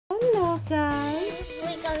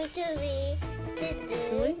going to be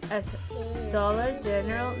doing a Dollar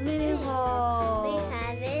General mini haul. We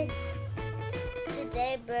have it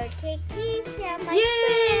today. Birthday Kitia, my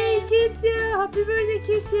Yay, friend. Kitia! Happy birthday,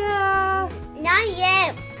 Kitia! Not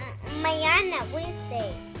yet. Mañana,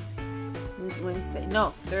 Wednesday. Wednesday, no,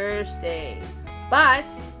 Thursday. But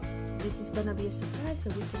this is gonna be a surprise, so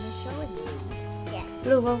we cannot show it now. Yes.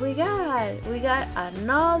 Look what we got. We got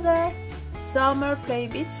another summer play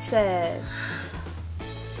beach set.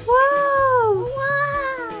 Wow!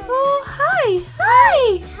 Wow. Oh, hi!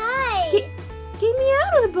 Hi! Hi. Get me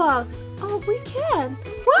out of the box. Oh, we can't.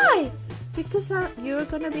 Why? Because you're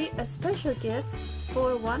gonna be a special gift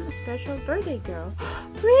for one special birthday girl.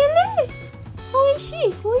 Really? Who is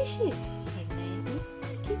she? Who is she? Her name is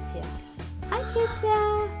Kitia. Hi,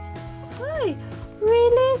 Kitia. Hi.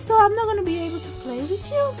 Really? So I'm not gonna be able to play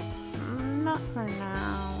with you? Not for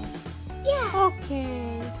now. Yeah.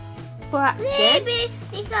 Okay. But Maybe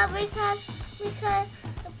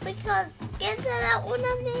because get out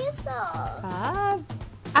una mesa.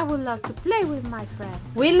 I would love to play with my friend.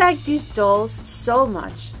 We like these dolls so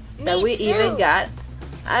much that Me we too. even got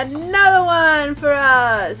another one for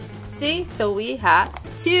us. See? So we have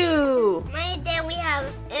two. Then we have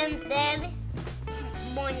and then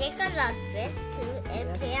Monica las tres too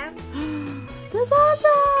and Pam. That's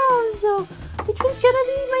awesome. So which one's gonna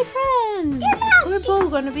be my friend? Get out. We're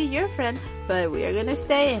both gonna be your friend, but we are gonna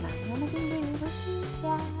stay and I'm gonna be with you.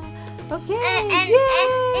 Yeah. Okay. And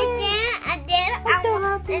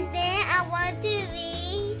then I want to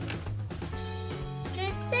be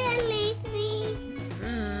just leave me.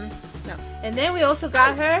 No. And then we also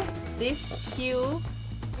got her this cute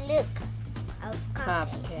Look.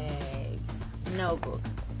 cupcakes notebook.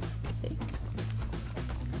 See?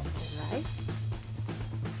 Right?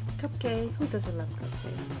 Cupcake. Who doesn't love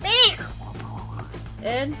cupcakes? Big.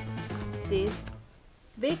 And this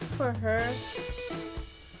big for her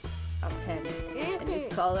a pen. And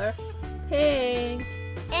this color pink.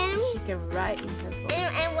 And She can write in her book.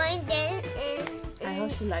 and when then I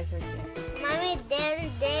hope she likes her gifts. Mommy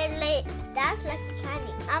then like that's like a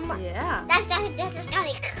candy. Yeah. That's a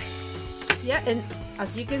candy. Yeah, and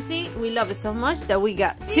as you can see, we love it so much that we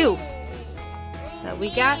got two.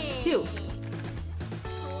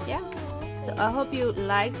 Yeah. So I hope you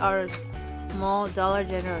like our small Dollar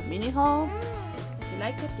General mini haul. If you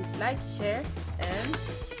like it, please like, share, and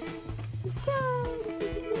subscribe.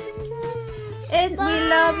 And we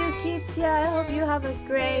love you, Kitia. I hope you have a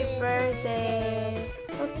great birthday.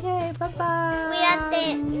 Okay, bye-bye. We are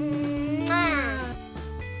the